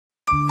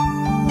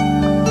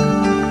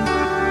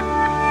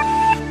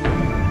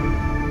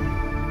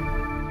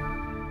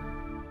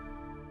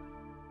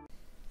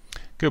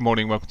Good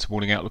morning, welcome to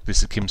Morning Outlook.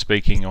 This is Kim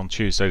speaking on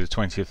Tuesday the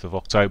 20th of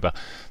October.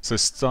 So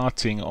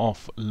starting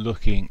off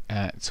looking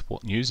at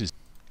what news is.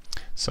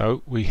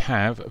 So we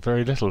have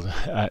very little.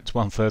 At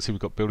 1:30 we've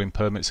got building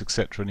permits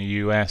etc. in the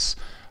US.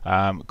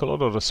 Got a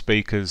lot of the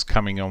speakers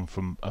coming on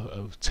from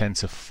 10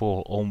 to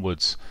 4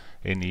 onwards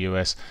in the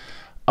US.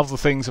 Other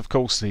things, of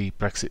course, the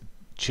Brexit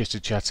chitter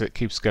chatter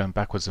keeps going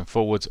backwards and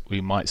forwards. We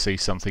might see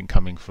something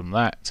coming from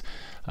that,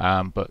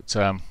 but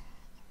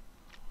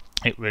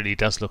it really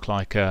does look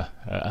like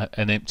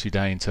an empty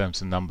day in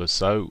terms of numbers.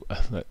 So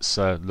let's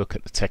look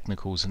at the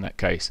technicals in that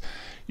case.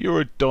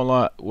 Euro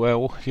dollar,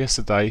 well,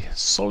 yesterday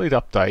solid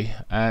up day,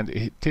 and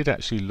it did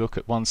actually look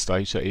at one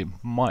stage that it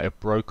might have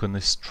broken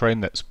this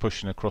trend that's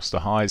pushing across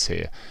the highs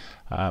here,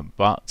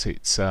 but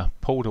it's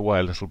pulled away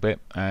a little bit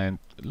and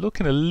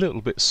looking a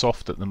little bit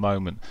soft at the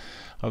moment.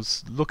 I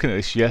was looking at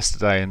this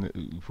yesterday, and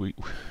a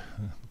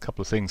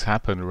couple of things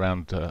happen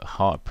around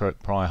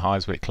prior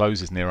highs where it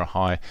closes near a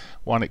high.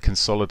 One, it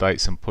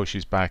consolidates and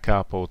pushes back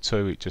up, or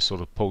two, it just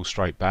sort of pulls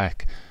straight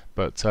back.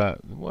 But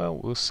well,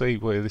 we'll see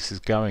where this is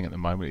going at the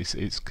moment.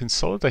 It's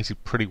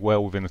consolidated pretty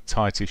well within a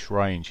tightish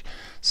range,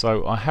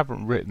 so I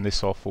haven't written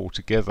this off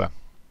altogether.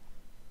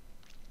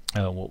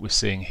 What we're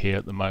seeing here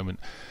at the moment,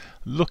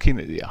 looking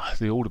at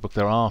the order book,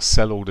 there are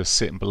sell orders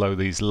sitting below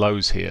these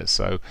lows here.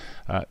 So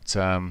at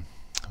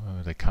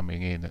they're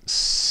coming in at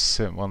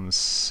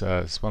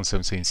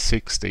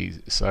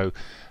 117.60, so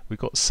we've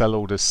got sell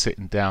orders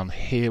sitting down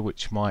here,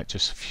 which might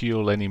just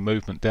fuel any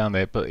movement down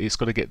there, but it's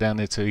got to get down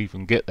there to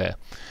even get there.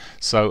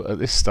 So at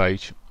this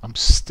stage I'm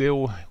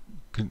still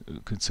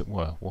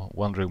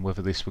wondering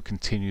whether this will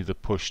continue the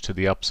push to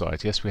the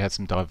upside. Yes, we had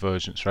some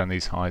divergence around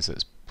these highs.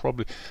 That's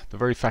probably the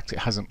very fact it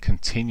hasn't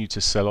continued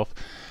to sell off.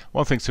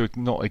 One thing to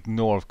not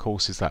ignore, of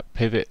course, is that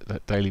pivot,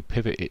 that daily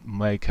pivot. It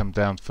may come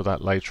down for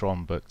that later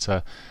on, but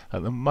at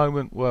the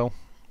moment, well,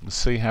 we'll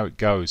see how it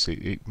goes.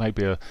 It may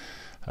be a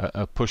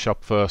push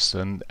up first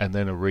and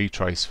then a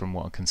retrace from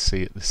what I can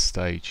see at this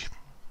stage.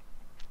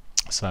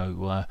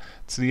 So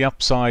to the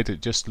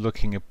upside, just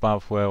looking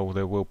above, well,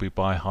 there will be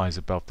buy highs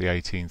above the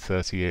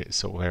 1830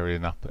 sort of area,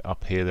 and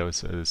up here there was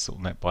sort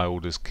of net buy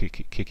orders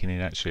kicking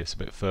in. Actually, it's a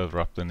bit further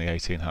up than the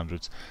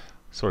 1800s.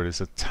 Sorry,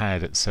 there's a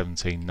tad at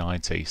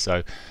 1790.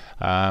 So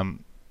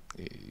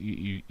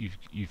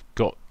you've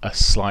got a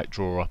slight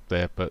draw up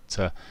there, but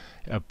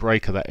a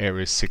break of that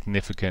area is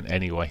significant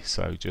anyway.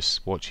 So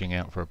just watching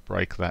out for a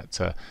break of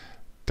that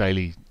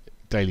daily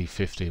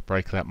 50, a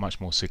break of that much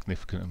more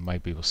significant, and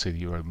maybe we'll see the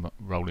euro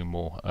rolling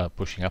more,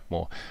 pushing up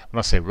more. When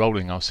I say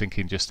rolling, I was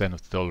thinking just then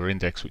of the dollar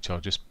index, which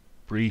I'll just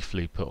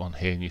briefly put on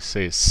here, and you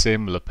see a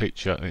similar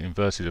picture,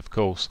 inverted of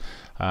course,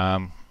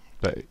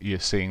 but you're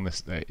seeing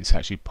this, it's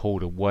actually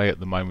pulled away at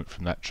the moment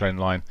from that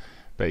trend line.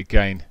 But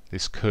again,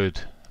 this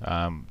could,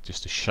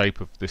 just the shape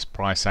of this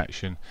price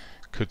action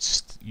could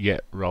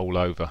yet roll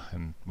over,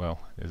 and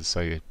well, as I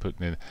say,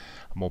 putting in a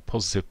more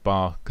positive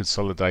bar,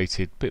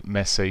 consolidated, bit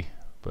messy.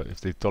 But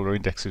if the dollar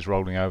index is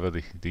rolling over,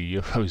 the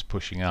euro is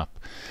pushing up.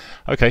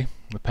 Okay,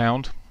 the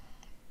pound.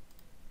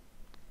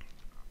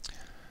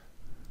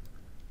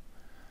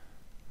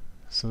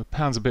 So the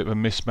pound's a bit of a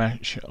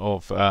mismatch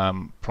of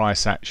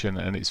price action,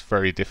 and it's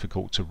very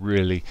difficult to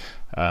really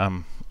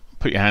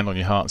put your hand on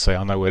your heart and say,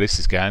 I know where this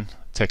is going,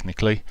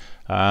 technically.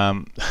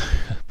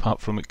 Apart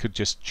from it could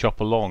just chop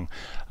along.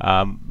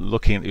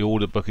 Looking at the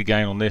order book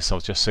again on this, I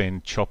was just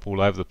seeing chop all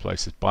over the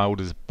place. There's buy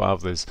orders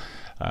above, there's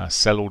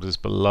sell orders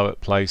below at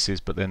places,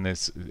 but then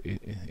there's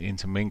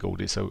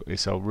intermingled. It's a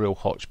real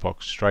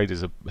hodgepodge.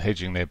 Traders are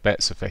hedging their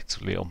bets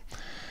effectively on.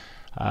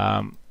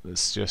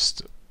 Let's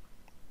just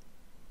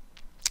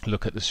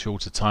look at the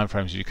shorter time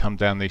frames. You come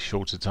down these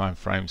shorter time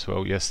frames.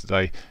 Well,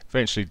 yesterday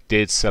eventually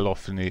did sell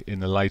off in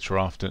the later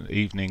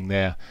evening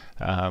there,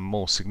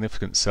 more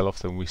significant sell off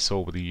than we saw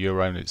with the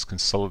euro, and it's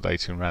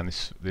consolidating around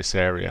this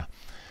area.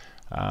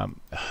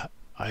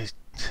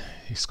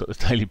 It's got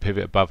the daily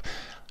pivot above.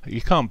 You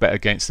can't bet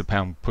against the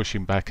pound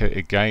pushing back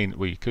again.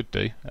 Well, you could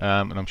do,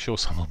 and I'm sure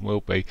someone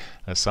will be,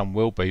 some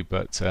will be,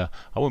 but I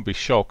wouldn't be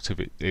shocked if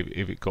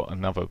it got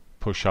another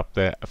push up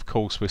there. Of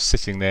course, we're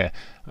sitting there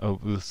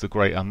with the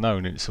great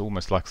unknown. It's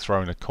almost like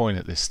throwing a coin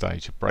at this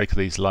stage. A break of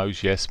these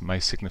lows, yes, may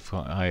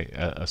signify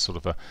a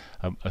sort of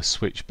a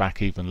switch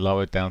back even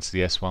lower down to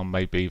the S1,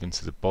 maybe even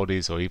to the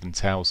bodies or even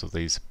tails of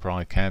these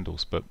prior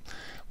candles, but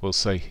we'll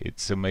see.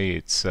 To me,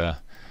 it's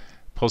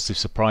positive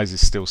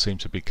surprises still seem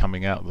to be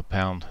coming out of the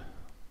pound.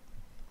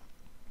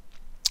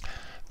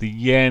 The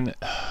yen,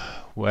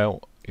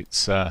 well,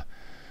 it's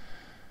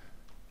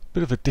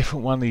bit of a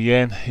different one, the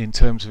yen, in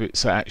terms of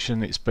its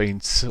action. It's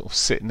been sort of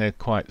sitting there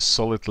quite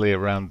solidly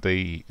around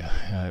the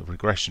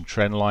regression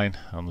trend line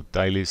on the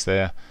dailies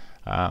there.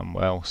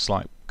 Well,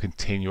 slight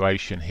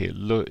continuation here.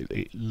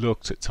 It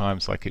looked at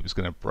times like it was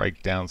going to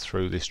break down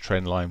through this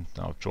trend line.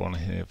 I've drawn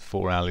here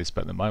 4 hours,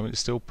 but at the moment it's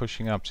still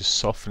pushing up, just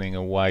softening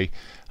away.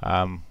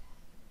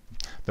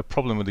 The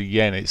problem with the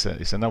yen is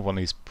it's another one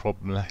of these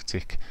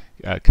problematic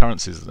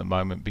currencies at the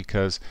moment,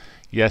 because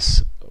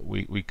yes,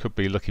 we could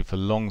be looking for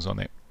longs on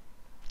it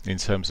in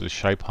terms of the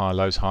shape, high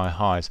lows, high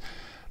highs,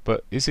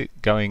 But is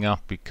it going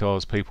up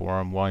because people are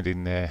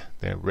unwinding their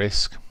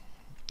risk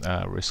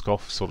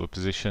off sort of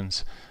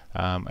positions,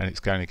 and it's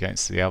going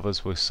against the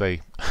others? We'll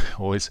see.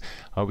 Or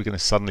are we going to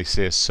suddenly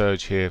see a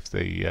surge here if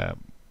the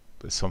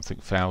something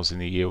fails in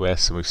the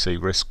US and we see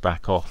risk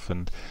back off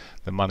and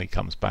the money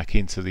comes back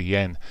into the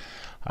yen?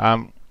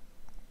 The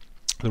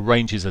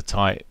ranges are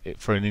tight.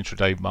 For an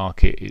intraday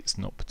market, it's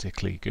not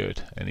particularly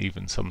good, and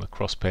even some of the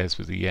cross pairs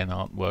with the yen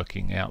aren't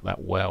working out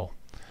that well.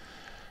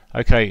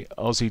 Okay,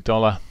 Aussie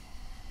dollar.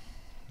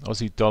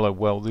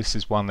 Well, this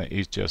is one that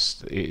is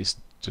just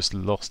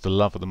lost the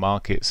love of the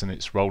markets, and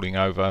it's rolling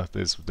over.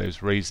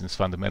 There's reasons,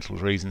 fundamental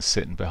reasons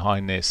sitting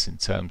behind this in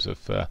terms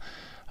of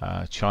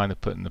China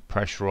putting the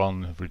pressure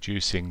on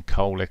reducing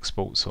coal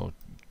exports, or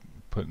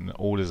putting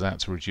orders out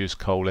to reduce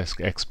coal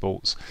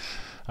exports,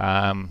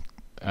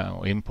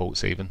 or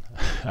imports even,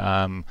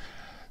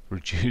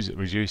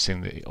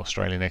 reducing the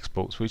Australian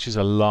exports, which is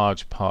a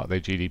large part of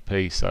their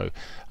GDP. So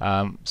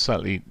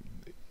certainly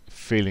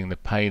feeling the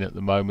pain at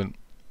the moment.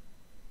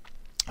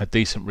 A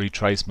decent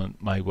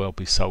retracement may well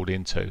be sold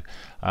into.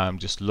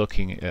 Just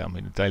looking at, I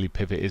mean, the daily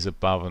pivot is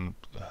above, and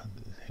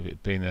if it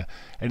had been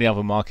any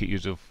other market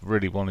you'd have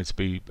really wanted to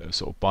be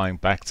sort of buying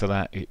back to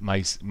that, it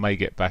may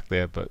get back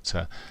there, but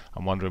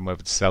I'm wondering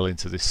whether to sell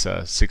into this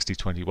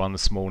 60.21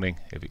 this morning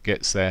if it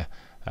gets there,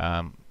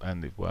 and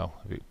if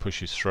it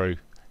pushes through,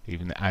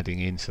 even adding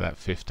into that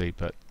 50.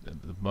 But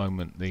at the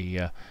moment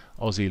the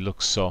Aussie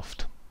looks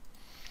soft.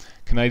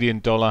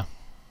 Canadian dollar,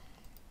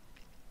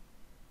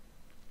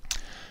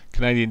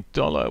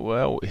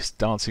 well, it's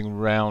dancing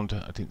around.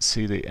 I didn't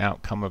see the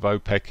outcome of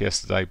OPEC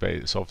yesterday, but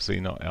it's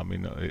obviously not. I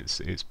mean,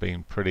 it's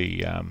been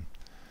pretty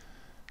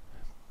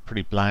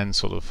bland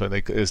sort of.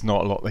 There's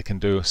not a lot they can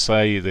do or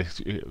say.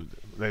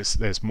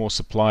 There's more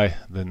supply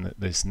than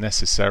there's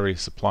necessary.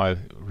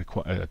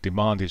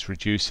 Demand is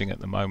reducing at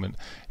the moment.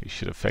 It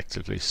should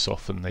effectively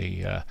soften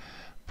the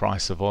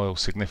price of oil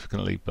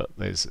significantly, but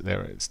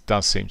there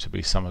does seem to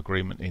be some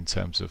agreement in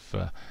terms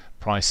of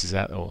prices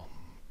or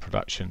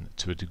production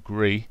to a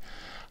degree.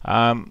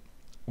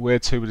 Where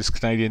to with this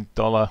Canadian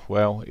dollar?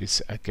 Well,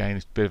 it's again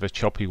a bit of a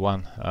choppy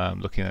one.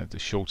 Looking at the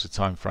shorter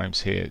time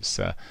frames here, it's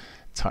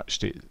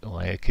touched it,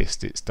 or air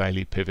kissed its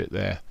daily pivot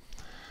there.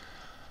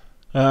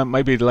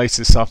 Maybe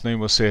later this afternoon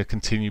we'll see a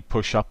continued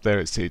push up there.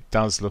 It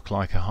does look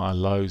like a higher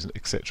lows,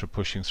 etc.,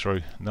 pushing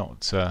through.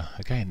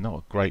 Again, not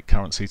a great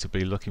currency to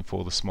be looking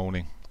for this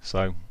morning.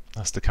 So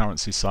that's the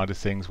currency side of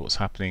things. What's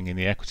happening in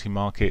the equity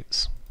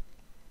markets?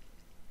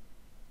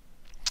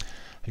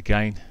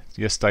 Again,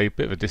 yesterday a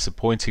bit of a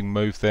disappointing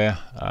move there.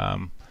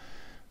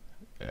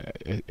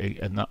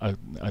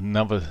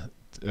 Another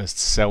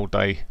sell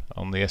day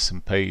on the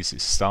S&Ps.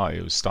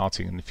 It was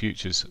starting in the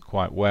futures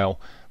quite well,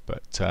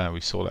 but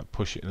we saw that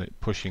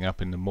pushing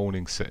up in the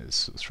morning,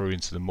 through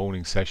into the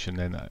morning session.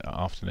 Then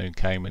afternoon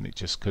came and it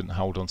just couldn't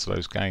hold on to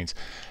those gains.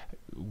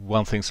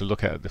 One thing to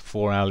look at the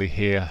 4-hourly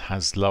here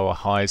has lower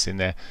highs in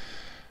there.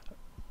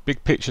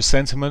 Big picture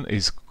sentiment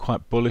is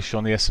quite bullish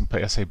on the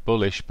S&P. I say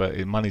bullish, but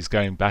money's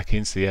going back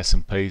into the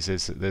S&Ps.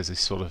 There's this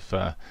sort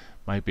of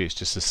maybe it's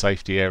just a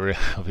safety area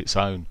of its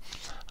own,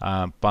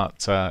 but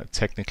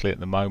technically at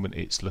the moment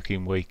it's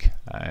looking weak,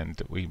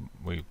 and we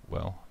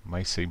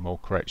may see more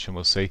correction.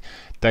 We'll see.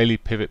 Daily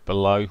pivot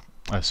above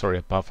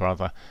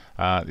rather.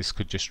 This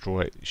could just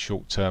draw it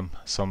short term.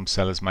 Some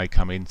sellers may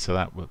come into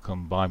that, will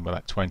combine with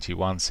that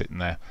 21 sitting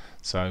there.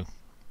 So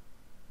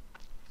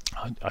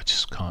I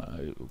just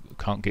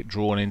can't get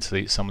drawn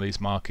into some of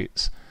these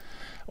markets.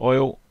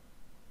 Oil,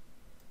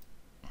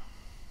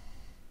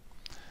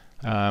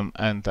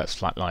 and that's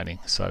flatlining.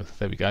 So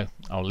there we go.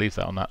 I'll leave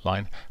that on that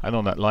line. And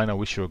on that line, I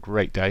wish you a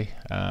great day.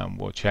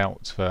 Watch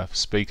out for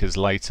speakers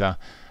later.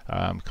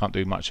 Can't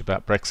do much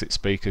about Brexit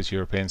speakers,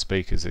 European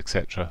speakers,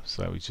 etc.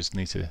 So we just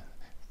need to.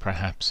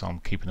 Perhaps I'm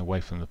keeping away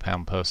from the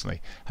pound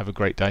personally. Have a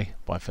great day.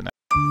 Bye for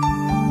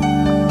now.